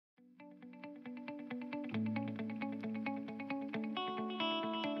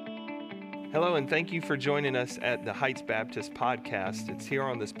Hello, and thank you for joining us at the Heights Baptist Podcast. It's here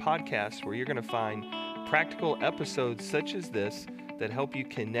on this podcast where you're going to find practical episodes such as this that help you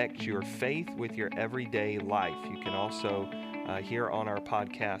connect your faith with your everyday life. You can also, here on our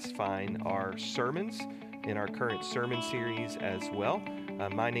podcast, find our sermons in our current sermon series as well.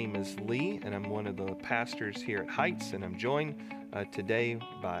 My name is Lee, and I'm one of the pastors here at Heights, and I'm joined today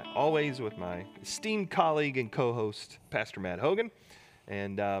by always with my esteemed colleague and co-host, Pastor Matt Hogan.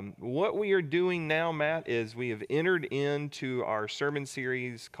 And what we are doing now, Matt, is we have entered into our sermon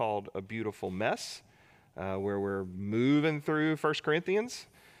series called A Beautiful Mess, where we're moving through 1 Corinthians.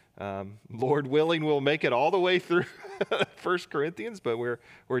 Lord willing, we'll make it all the way through 1 Corinthians, but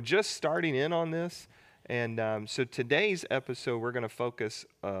we're just starting in on this. And so today's episode, we're going to focus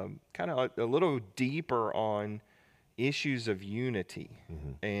kind of a little deeper on issues of unity.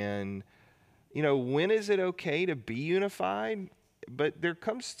 Mm-hmm. And, you know, when is it okay to be unified? But there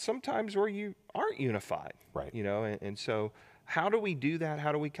comes sometimes where you aren't unified, right? You know, and so how do we do that?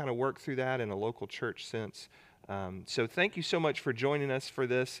 How do we kind of work through that in a local church sense? So thank you so much for joining us for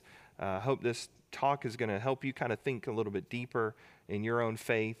this. I hope this talk is going to help you kind of think a little bit deeper in your own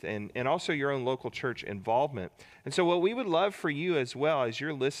faith and also your own local church involvement. And so what we would love for you as well, as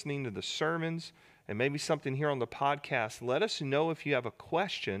you're listening to the sermons and maybe something here on the podcast, let us know if you have a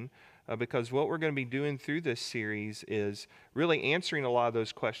question. Because what we're going to be doing through this series is really answering a lot of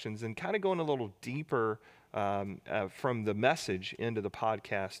those questions and kind of going a little deeper from the message into the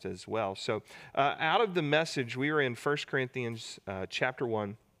podcast as well. So out of the message, we are in 1 Corinthians chapter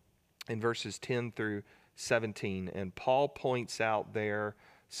 1 in verses 10 through 17. And Paul points out there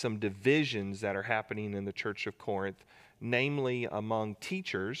some divisions that are happening in the church of Corinth, namely among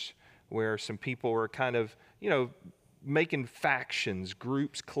teachers, where some people were kind of, making factions,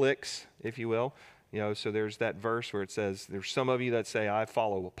 groups, cliques, if you will. So there's that verse where it says, there's some of you that say, I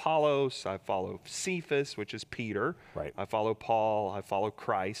follow Apollos, I follow Cephas, which is Peter. Right. I follow Paul, I follow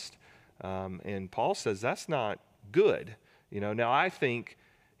Christ. And Paul says that's not good. Now I think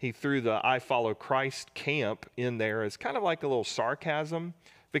he threw the I follow Christ camp in there as kind of like a little sarcasm,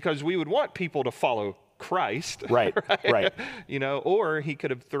 because we would want people to follow Christ. Right. Or he could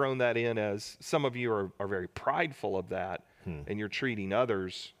have thrown that in as some of you are very prideful of that, and you're treating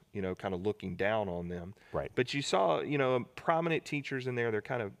others, kind of looking down on them. Right. But you saw, prominent teachers in there, they're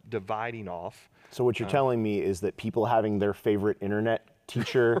kind of dividing off. So what you're telling me is that people having their favorite internet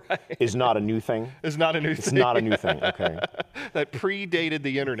teacher is not a new thing? It's not a new thing. It's not a new thing, okay. That predated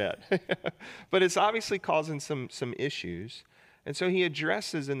the internet. But it's obviously causing some issues. And so he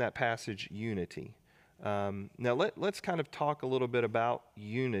addresses in that passage unity. Now let's kind of talk a little bit about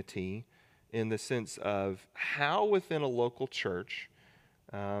unity in the sense of how within a local church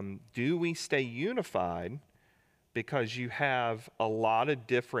do we stay unified, because you have a lot of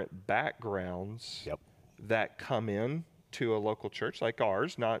different backgrounds that come in to a local church like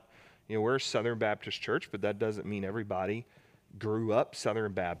ours. Not, we're a Southern Baptist church, but that doesn't mean everybody grew up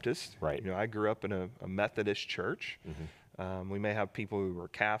Southern Baptist. Right. I grew up in a Methodist church. Mm-hmm. We may have people who were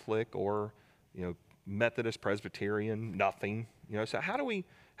Catholic or, Methodist, Presbyterian, nothing. So how do we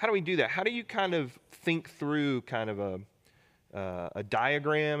do that? How do you kind of think through kind of a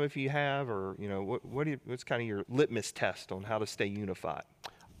diagram, if you have, or what's kind of your litmus test on how to stay unified?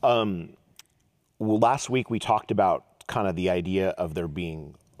 Well, last week we talked about kind of the idea of there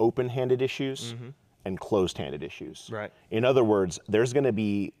being open-handed issues and closed-handed issues. Right. In other words, there's going to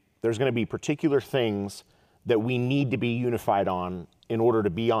be particular things that we need to be unified on in order to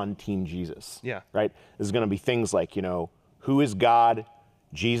be on Team Jesus. Yeah. Right? There's going to be things like, who is God?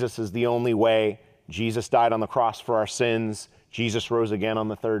 Jesus is the only way. Jesus died on the cross for our sins. Jesus rose again on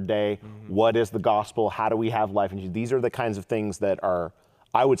the third day. Mm-hmm. What is the gospel? How do we have life in Jesus? These are the kinds of things that are,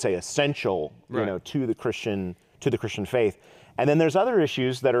 I would say, essential, right, to the Christian faith. And then there's other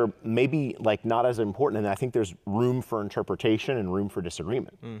issues that are maybe like not as important, and I think there's room for interpretation and room for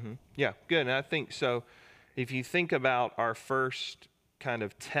disagreement. Mm-hmm. Yeah, good. And I think so. If you think about our first kind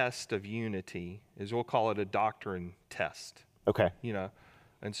of test of unity, is we'll call it a doctrine test. Okay.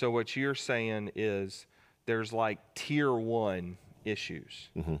 And so what you're saying is there's like tier 1 issues.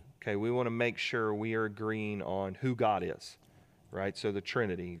 Mm-hmm. Okay, we want to make sure we are agreeing on who God is, right? So the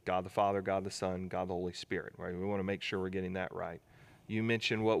Trinity, God the Father, God the Son, God the Holy Spirit, right? We want to make sure we're getting that right. You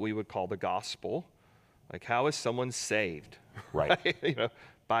mentioned what we would call the gospel, like how is someone saved? Right.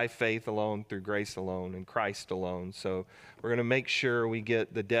 By faith alone, through grace alone, in Christ alone. So we're going to make sure we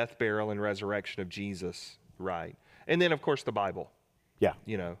get the death, burial, and resurrection of Jesus right. And then, of course, the Bible. Yeah.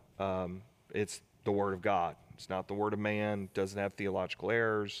 It's the Word of God. It's not the word of man. It doesn't have theological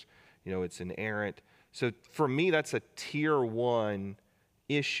errors. It's inerrant. So for me, that's a tier 1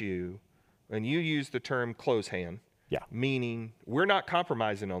 issue and you use the term close hand, meaning we're not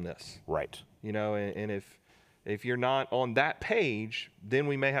compromising on this. Right. You know, and if you're not on that page, then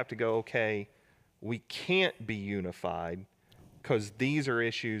we may have to go, okay, we can't be unified because these are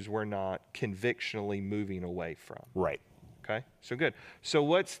issues we're not convictionally moving away from. Right. Okay, so good. So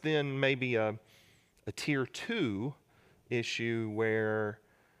what's then maybe a tier 2 issue where,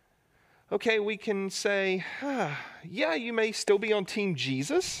 okay, we can say, yeah, you may still be on Team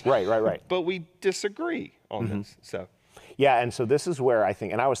Jesus. Right. But we disagree on this. So. Yeah, and so this is where I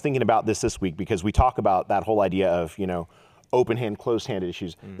think, and I was thinking about this week because we talk about that whole idea of, open hand, closed hand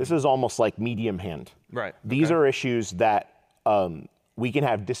issues. This is almost like medium hand. Right. These are issues that we can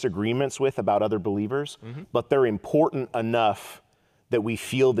have disagreements with about other believers, but they're important enough that we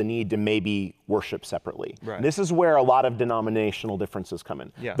feel the need to maybe worship separately. Right. This is where a lot of denominational differences come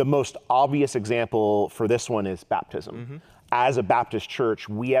in. Yeah. The most obvious example for this one is baptism. As a Baptist church,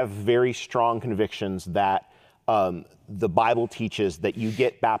 we have very strong convictions that the Bible teaches that you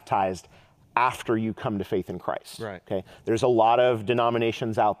get baptized after you come to faith in Christ. Right. Okay. There's a lot of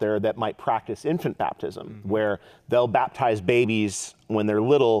denominations out there that might practice infant baptism, where they'll baptize babies when they're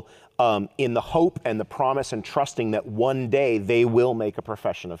little in the hope and the promise and trusting that one day they will make a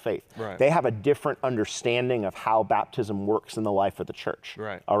profession of faith. Right. They have a different understanding of how baptism works in the life of the church.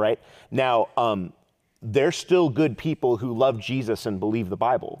 Right. All right. Now, they're still good people who love Jesus and believe the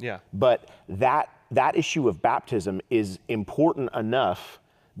Bible. Yeah. But that issue of baptism is important enough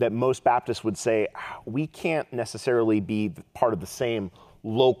that most Baptists would say, we can't necessarily be part of the same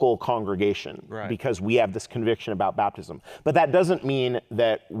local congregation because we have this conviction about baptism. But that doesn't mean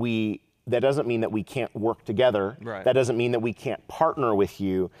that we can't work together. Right. That doesn't mean that we can't partner with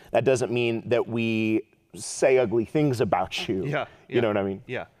you. That doesn't mean that we say ugly things about you. Yeah. You know what I mean?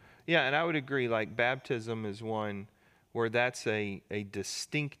 Yeah. Yeah, and I would agree, like baptism is one where that's a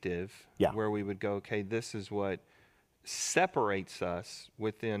distinctive where we would go, okay, this is what separates us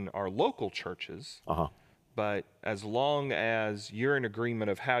within our local churches. But as long as you're in agreement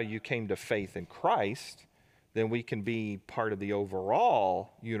of how you came to faith in Christ, then we can be part of the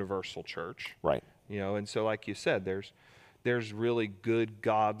overall universal church. Right. And so like you said, there's really good,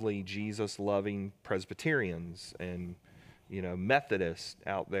 godly, Jesus-loving Presbyterians and Methodists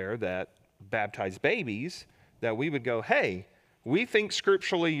out there that baptize babies that we would go, hey, we think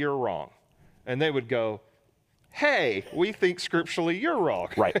scripturally you're wrong. And they would go, hey, we think scripturally you're wrong.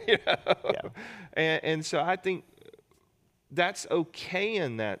 Right. Yeah. And so I think that's okay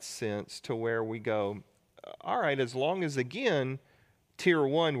in that sense to where we go, all right, as long as, again, tier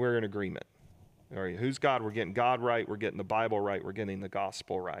 1, we're in agreement. All right, who's God? We're getting God right. We're getting the Bible right. We're getting the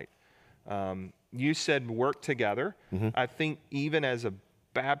gospel right. You said work together. I think even as a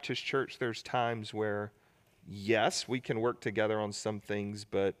Baptist church, there's times where, yes, we can work together on some things,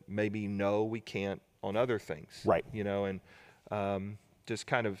 but maybe no, we can't on other things. Right. And just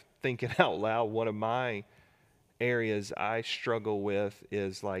kind of thinking out loud, one of my areas I struggle with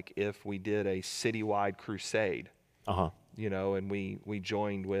is like if we did a citywide crusade, and we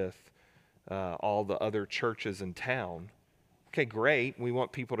joined with all the other churches in town. Okay, great. We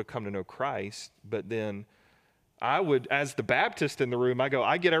want people to come to know Christ, but then I would, as the Baptist in the room,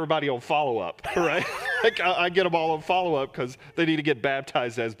 I get everybody on follow-up, right? Like I get them all on follow-up because they need to get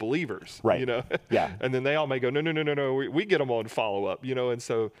baptized as believers, right? Yeah. And then they all may go, no, we get them on follow-up, and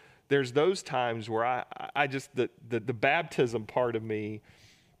so there's those times where I just, the baptism part of me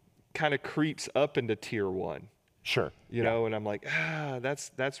kind of creeps up into tier 1. Sure. And I'm like,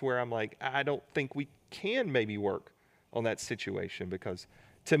 that's where I'm like, I don't think we can maybe work on that situation because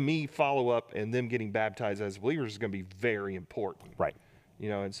to me, follow-up and them getting baptized as believers is going to be very important. Right.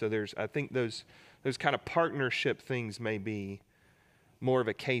 And so I think those kind of partnership things may be more of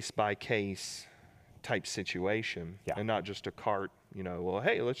a case-by-case type situation and not just a cart, well,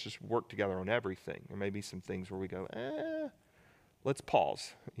 hey, let's just work together on everything. There may be some things where we go, let's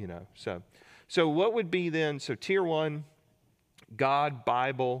pause, So what would be then, so tier 1, God,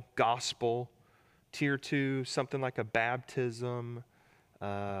 Bible, gospel. Tier 2, something like a baptism.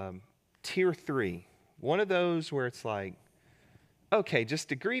 Tier 3, one of those where it's like, okay,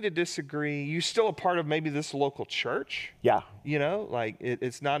 just agree to disagree. You're still a part of maybe this local church. Yeah. Like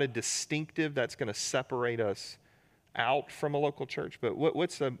it's not a distinctive that's going to separate us out from a local church. But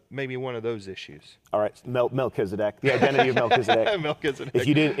what's maybe one of those issues? All right, Melchizedek, the identity of Melchizedek. Melchizedek.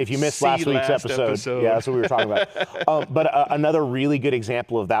 If you missed last week's episode, yeah, that's what we were talking about. But another really good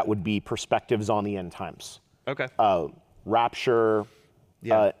example of that would be perspectives on the end times. Okay. Rapture,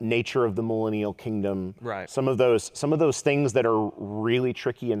 nature of the millennial kingdom. Right. Some of those things that are really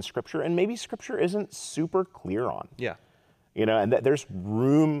tricky in Scripture, and maybe Scripture isn't super clear on. Yeah. And there's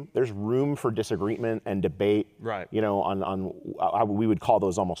room for disagreement and debate, Right. We would call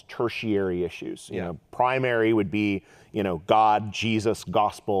those almost tertiary issues. Primary would be, God, Jesus,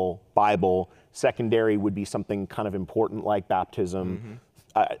 gospel, Bible. Secondary would be something kind of important like baptism.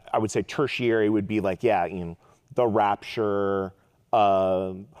 I would say tertiary would be like, the rapture,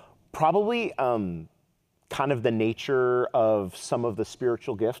 probably kind of the nature of some of the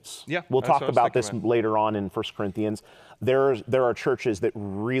spiritual gifts. Yeah, we'll that's what talk I was about thinking this later on in 1 Corinthians. There are churches that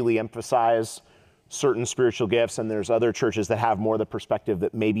really emphasize certain spiritual gifts, and there's other churches that have more the perspective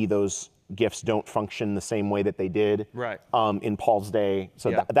that maybe those gifts don't function the same way that they did in Paul's day.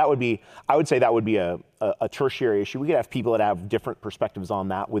 So that would be, I would say that would be a tertiary issue. We could have people that have different perspectives on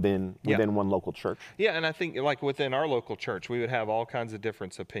that within one local church. Yeah, and I think like within our local church, we would have all kinds of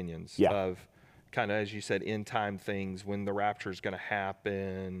different opinions of kind of, as you said, end time things, when the rapture is going to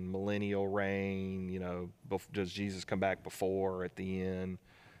happen, millennial reign, does Jesus come back before or at the end,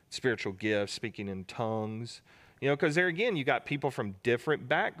 spiritual gifts, speaking in tongues, because there again, you got people from different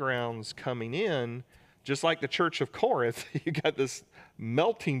backgrounds coming in, just like the Church of Corinth. You got this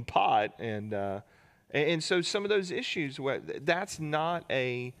melting pot, and so some of those issues, that's not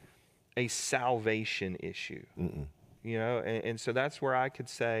a salvation issue. And so that's where I could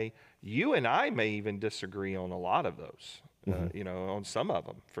say you and I may even disagree on a lot of those, on some of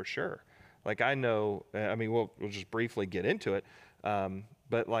them for sure. Like I know, we'll just briefly get into it,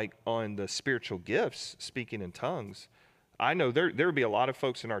 but like on the spiritual gifts, speaking in tongues, I know there would be a lot of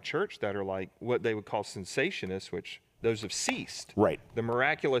folks in our church that are like what they would call cessationists, which those have ceased. Right. The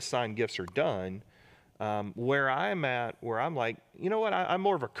miraculous sign gifts are done. Where I'm like, I'm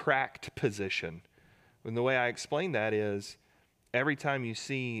more of a cracked position. And the way I explain that is every time you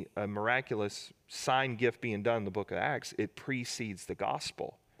see a miraculous sign gift being done in the book of Acts, it precedes the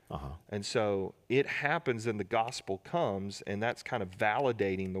gospel. And so it happens and the gospel comes, and that's kind of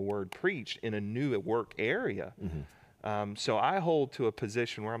validating the word preached in a new work area. So I hold to a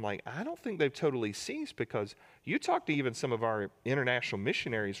position where I'm like, I don't think they've totally ceased, because you talk to even some of our international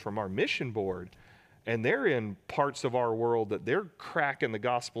missionaries from our mission board, and they're in parts of our world that they're cracking the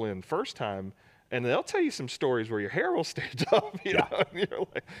gospel in first time, and they'll tell you some stories where your hair will stand up, know, and you're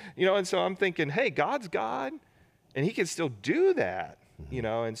like, and so I'm thinking, hey, God's God, and he can still do that,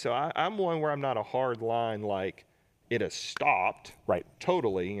 and so I'm one where I'm not a hard line, like it has stopped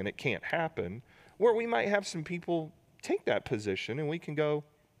totally and it can't happen, where we might have some people take that position and we can go,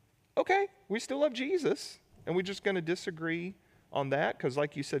 okay, we still love Jesus, and we're just going to disagree on that because,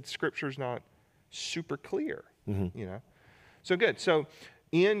 like you said, Scripture's not super clear, So good. So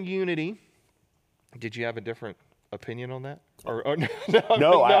in unity, did you have a different opinion on that? Or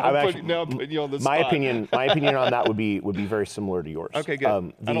no, I'm putting you on the spot. My opinion on that would be very similar to yours. Okay,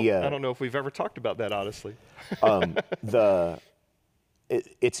 good. I don't know if we've ever talked about that, honestly.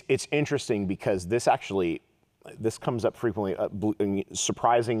 It's interesting because this comes up frequently.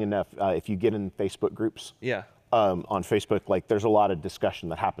 Surprising enough, if you get in Facebook groups. On Facebook, like there's a lot of discussion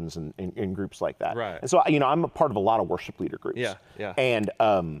that happens in groups like that. Right. And so, I'm a part of a lot of worship leader groups. Yeah. And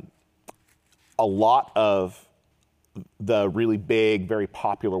a lot of the really big, very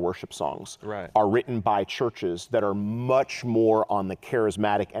popular worship songs are written by churches that are much more on the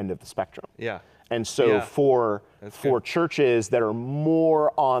charismatic end of the spectrum. And so for churches that are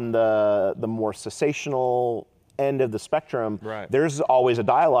more on the more cessational end of the spectrum, there's always a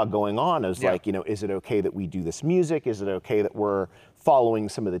dialogue going on as like, is it okay that we do this music? Is it okay that we're following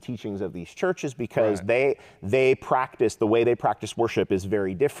some of the teachings of these churches? Because they practice, the way they practice worship is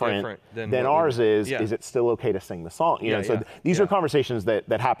very different than ours is. Is it still okay to sing the song? So these are conversations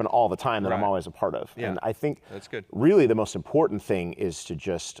that happen all the time that I'm always a part of. And I think that's good. Really the most important thing is to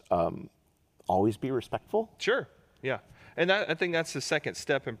just always be respectful. Sure. Yeah. And I think that's the second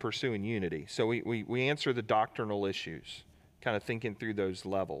step in pursuing unity. So we answer the doctrinal issues, kind of thinking through those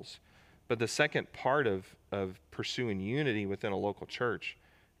levels. But the second part of pursuing unity within a local church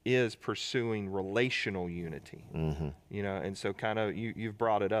is pursuing relational unity. And so kind of you've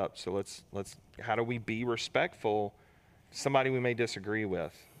brought it up. So let's how do we be respectful to somebody we may disagree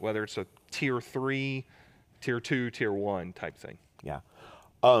with, whether it's a tier 3, tier 2, tier 1 type thing.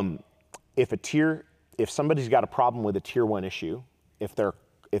 If somebody's got a problem with a tier 1 issue, if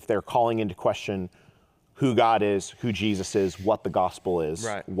they're calling into question who God is, who Jesus is, what the gospel is,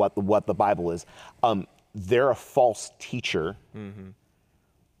 what the Bible is, they're a false teacher,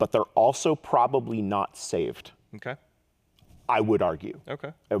 but they're also probably not saved. Okay. I would argue.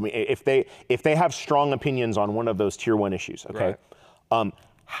 Okay. I mean, if they have strong opinions on one of those tier 1 issues, okay,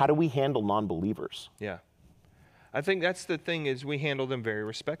 how do we handle non-believers? Yeah. I think that's the thing is we handle them very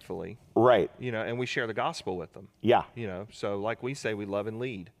respectfully, Right. and we share the gospel with them. Yeah. So like we say, we love and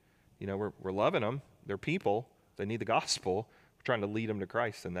lead. We're loving them. They're people. They need the gospel. We're trying to lead them to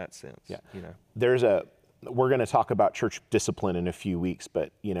Christ in that sense. Yeah. We're going to talk about church discipline in a few weeks,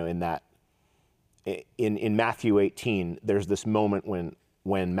 but in Matthew 18, there's this moment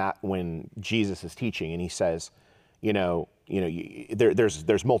when Jesus is teaching and he says,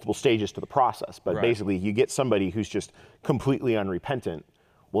 there's multiple stages to the process, but Right. basically you get somebody who's just completely unrepentant.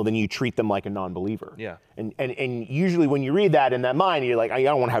 Well, then you treat them like a non-believer. Yeah. And usually when you read that in that mind, you're like, I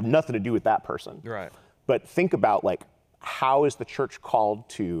don't want to have nothing to do with that person. Right. But think about how is the church called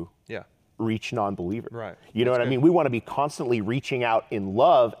to Yeah. reach non-believers? Right. You know That's what I good. mean? We want to be constantly reaching out in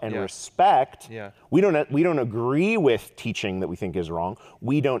love and Yeah. respect. Yeah. We don't agree with teaching that we think is wrong.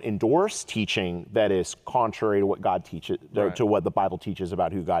 We don't endorse teaching that is contrary to what God teaches, Right. to what the Bible teaches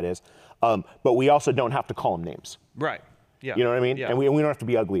about who God is. But we also don't have to call them names. Right. Yeah. You know what I mean? Yeah. And we don't have to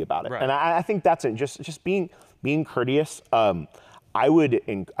be ugly about it. Right. And I think that's it. Just being courteous. I would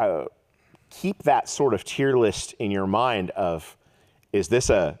keep that sort of tier list in your mind of, is this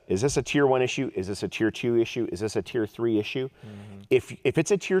a tier 1 issue? Is this a tier 2 issue? Is this a tier 3 issue? Mm-hmm. If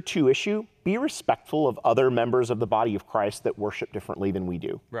it's a tier 2 issue, be respectful of other members of the body of Christ that worship differently than we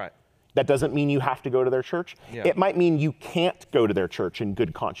do. Right. That doesn't mean you have to go to their church. Yeah. It might mean you can't go to their church in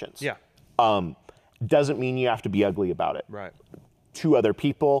good conscience. Yeah. Doesn't mean you have to be ugly about it. Right. To other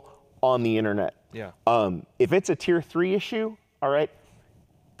people on the internet. Yeah. If it's a tier 3 issue, all right,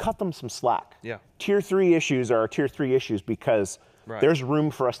 cut them some slack. Yeah. Tier 3 issues are tier 3 issues because Right. there's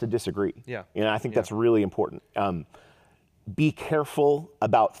room for us to disagree. Yeah. I think Yeah. that's really important. Be careful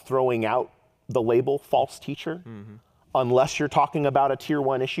about throwing out the label false teacher. Mm-hmm. Unless you're talking about a tier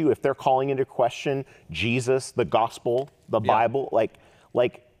 1 issue. If they're calling into question Jesus, the gospel, the Yeah. Bible, like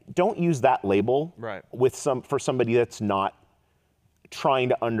don't use that label Right. for somebody that's not trying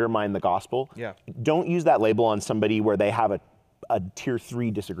to undermine the gospel. Yeah. Don't use that label on somebody where they have a tier 3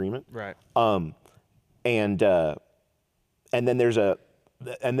 disagreement. Right. And then there's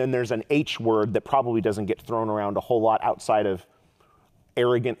an H word that probably doesn't get thrown around a whole lot outside of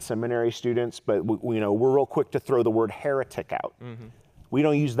arrogant seminary students, but we're real quick to throw the word heretic out. Mm-hmm. We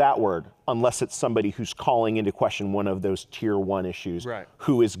don't use that word unless it's somebody who's calling into question one of those tier 1 issues. Right.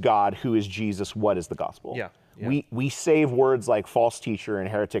 Who is God? Who is Jesus? What is the gospel? Yeah. Yeah. We save words like false teacher and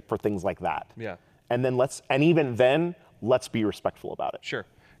heretic for things like that. Yeah. And even then, let's be respectful about it. Sure.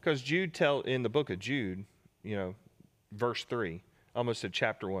 Because in the book of Jude, verse 3, almost said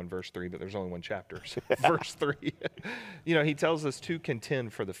chapter 1, verse 3, but there's only one chapter. So verse 3, he tells us to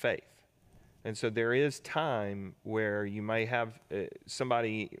contend for the faith. And so there is time where you may have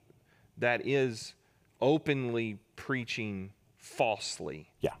somebody that is openly preaching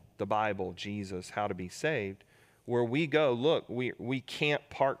falsely Yeah. the Bible, Jesus, how to be saved, where we go, look, we can't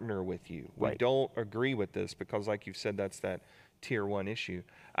partner with you. We Right. don't agree with this because, like you've said, that's that tier 1 issue.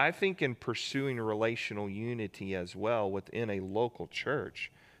 I think in pursuing relational unity as well within a local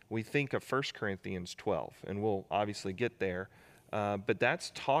church, we think of 1 Corinthians 12, and we'll obviously get there. But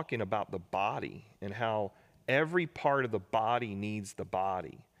that's talking about the body and how every part of the body needs the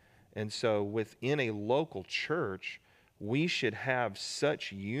body. And so within a local church, we should have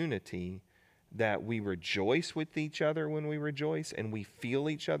such unity that we rejoice with each other when we rejoice, and we feel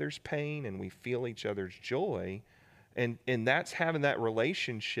each other's pain and we feel each other's joy. And that's having that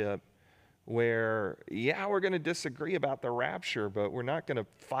relationship where, yeah, we're going to disagree about the rapture, but we're not going to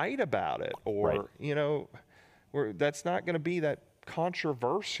fight about it. Or, Right. that's not going to be that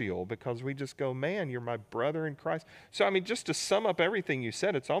controversial because we just go, man, you're my brother in Christ. So, I mean, just to sum up everything you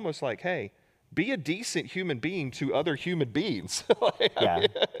said, it's almost like, hey, be a decent human being to other human beings. Yeah.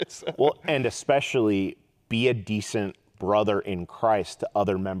 Well, and especially be a decent brother in Christ to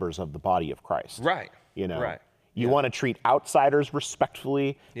other members of the body of Christ. Right. Right. You Yeah. want to treat outsiders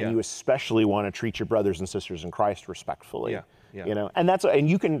respectfully, Yeah. and you especially want to treat your brothers and sisters in Christ respectfully. Yeah. Yeah. And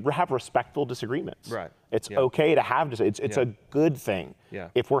you can have respectful disagreements. Right. It's Yeah. okay to have it's Yeah. a good thing. Yeah.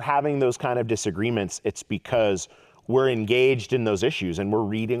 If we're having those kind of disagreements, it's because we're engaged in those issues and we're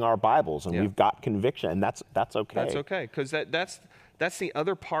reading our Bibles and Yeah. we've got conviction, and that's okay. That's okay, because that's the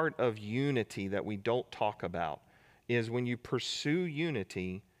other part of unity that we don't talk about is when you pursue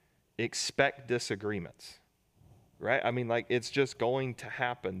unity, expect disagreements, right? I mean, like, it's just going to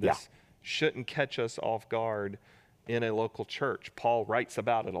happen. This shouldn't catch us off guard in a local church. Paul writes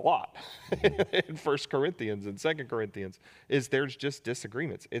about it a lot in 1 Corinthians and 2 Corinthians, is there's just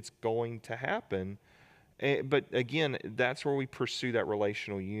disagreements. It's going to happen. But again, that's where we pursue that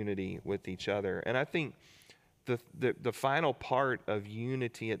relational unity with each other. And I think the final part of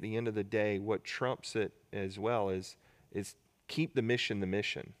unity at the end of the day, what trumps it as well is keep the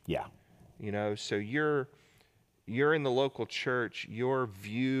mission. Yeah. You know, so you're in the local church, your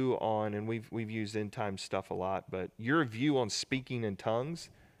view on, and we've used end time stuff a lot, but your view on speaking in tongues,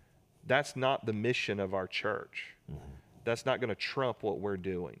 that's not the mission of our church. That's not going to trump what we're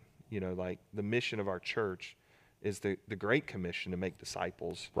doing. You know, like the mission of our church is the Great Commission to make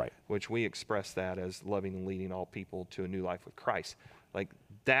disciples, Right. which we express that as loving and leading all people to a new life with Christ. Like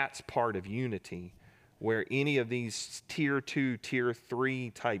that's part of unity, where any of these tier 2, tier 3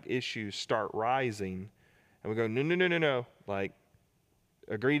 type issues start rising, and we go, no. Like,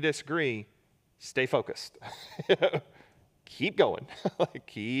 agree, disagree, stay focused. Keep going. Like,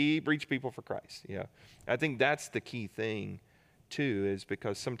 keep reach people for Christ. Yeah. I think that's the key thing, too, is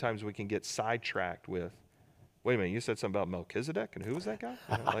because sometimes we can get sidetracked with, wait a minute, you said something about Melchizedek, and who was that guy?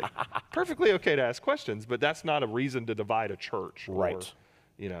 You know, like, perfectly okay to ask questions, but that's not a reason to divide a church. Right. Or,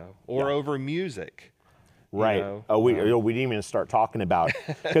 you know, or over music. Right. You know? We didn't even start talking about,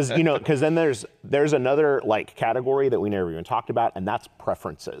 because then there's another like category that we never even talked about, and that's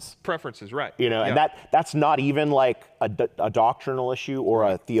preferences. Preferences, right. You know, Yeah. and that's not even like a doctrinal issue or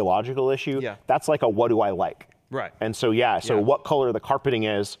a theological issue. Yeah. That's like a what do I like? Right. And so, what color the carpeting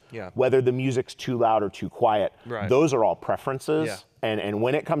is, Yeah. whether the music's too loud or too quiet, Right. those are all preferences. Yeah. And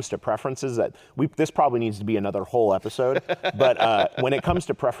when it comes to preferences, this probably needs to be another whole episode, but when it comes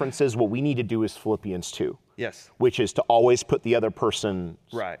to preferences, what we need to do is Philippians 2. Yes. Which is to always put the other person,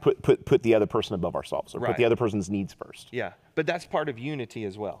 Right. put the other person above ourselves, or Right. put the other person's needs first. Yeah, but that's part of unity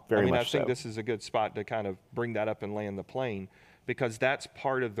as well. Very I mean, much I think so. this is a good spot to kind of bring that up and land the plane, because that's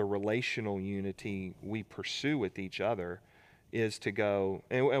part of the relational unity we pursue with each other, is to go,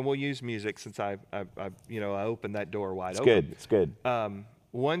 and we'll use music since I opened that door wide open. It's good.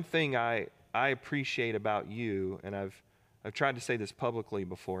 One thing I appreciate about you, and I've tried to say this publicly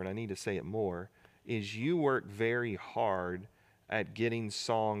before, and I need to say it more, is you work very hard at getting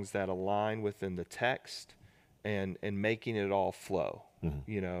songs that align within the text and making it all flow.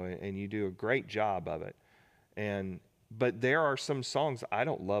 You know, and you do a great job of it. But there are some songs I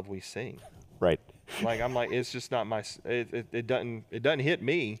don't love we sing. Right. Like, I'm like, it's just not my, it doesn't hit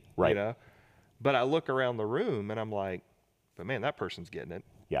me, Right. you know. But I look around the room and I'm like, but man, that person's getting it.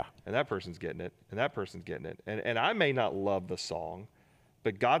 Yeah. And that person's getting it. And that person's getting it. And I may not love the song,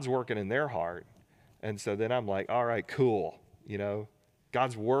 but God's working in their heart. And so then I'm like, all right, cool. You know,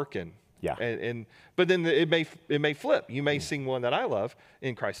 God's working. Yeah. But then it may flip. You may sing one that I love,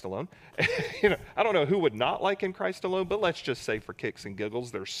 In Christ Alone. You know, I don't know who would not like In Christ Alone, but let's just say for kicks and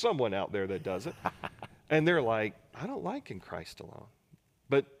giggles, there's someone out there that does it. And they're like, I don't like In Christ Alone.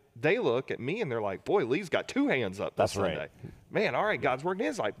 But they look at me and they're like, boy, Lee's got two hands up this That's right. Sunday. Man, all right, God's working in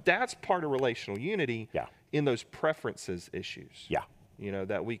his life. That's part of relational unity. Yeah. In those preferences issues. Yeah. You know,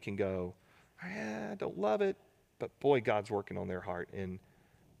 that we can go, I don't love it, but boy, God's working on their heart. And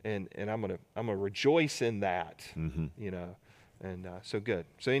I'm gonna rejoice in that, you know, and so good.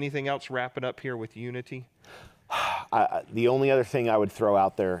 So anything else wrapping up here with unity? The only other thing I would throw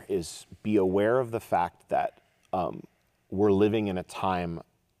out there is be aware of the fact that we're living in a time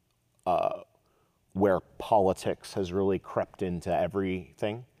where politics has really crept into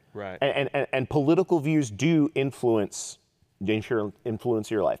everything, Right. and political views do influence your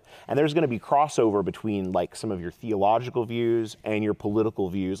life. And there's going to be crossover between like some of your theological views and your political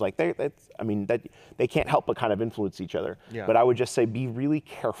views. Like they can't help but kind of influence each other. Yeah. But I would just say be really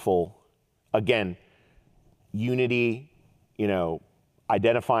careful. Again, unity, you know,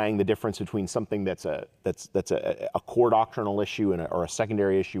 identifying the difference between something that's a core doctrinal issue or a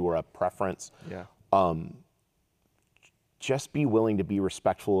secondary issue or a preference. Yeah. Just be willing to be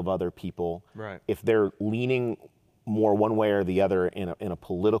respectful of other people. Right. If they're leaning more one way or the other in a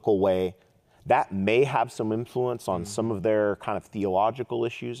political way, that may have some influence on some of their kind of theological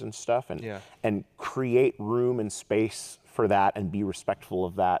issues and stuff, and create room and space for that and be respectful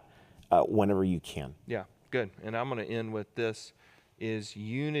of that whenever you can. Yeah, good. And I'm going to end with this, is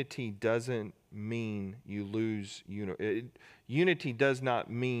unity doesn't mean you lose, unity does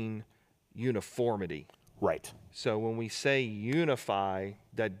not mean uniformity. Right. So when we say unify,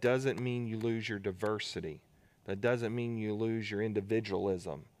 that doesn't mean you lose your diversity. That doesn't mean you lose your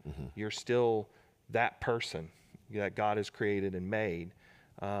individualism. You're still that person that God has created and made.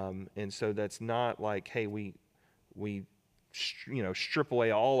 And so that's not like, hey, we strip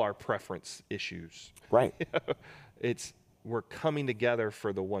away all our preference issues. Right. We're coming together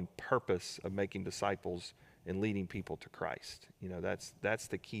for the one purpose of making disciples and leading people to Christ. You know, that's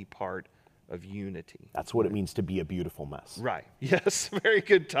the key part of unity. That's what it means to be a beautiful mess. Right. Yes. Very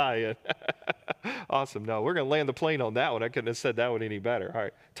good tie-in. Awesome. No, we're going to land the plane on that one. I couldn't have said that one any better. All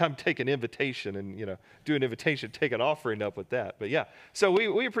right. Time to take an invitation and, do an invitation, take an offering up with that. But yeah, so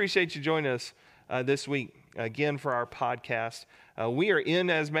we appreciate you joining us this week again for our podcast. We are in,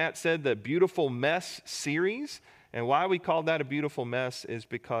 as Matt said, the Beautiful Mess series. And why we call that a beautiful mess is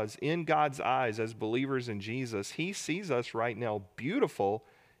because in God's eyes, as believers in Jesus, he sees us right now beautiful,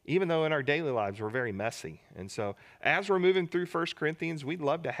 even though in our daily lives we're very messy. And so as we're moving through 1 Corinthians, we'd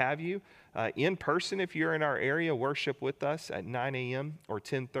love to have you in person if you're in our area, worship with us at 9 a.m. or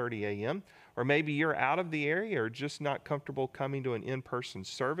 10:30 a.m. Or maybe you're out of the area or just not comfortable coming to an in-person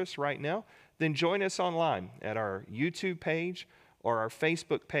service right now, then join us online at our YouTube page or our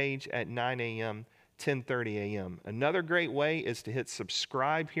Facebook page at 9 a.m., 10:30 a.m. Another great way is to hit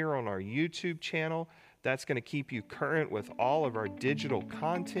subscribe here on our YouTube channel. That's going to keep you current with all of our digital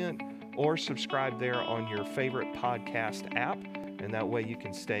content, or subscribe there on your favorite podcast app. And that way you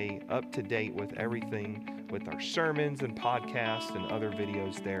can stay up to date with everything with our sermons and podcasts and other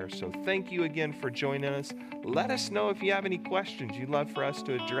videos there. So thank you again for joining us. Let us know if you have any questions you'd love for us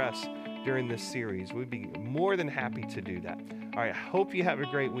to address during this series. We'd be more than happy to do that. All right, I hope you have a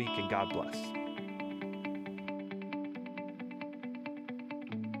great week and God bless.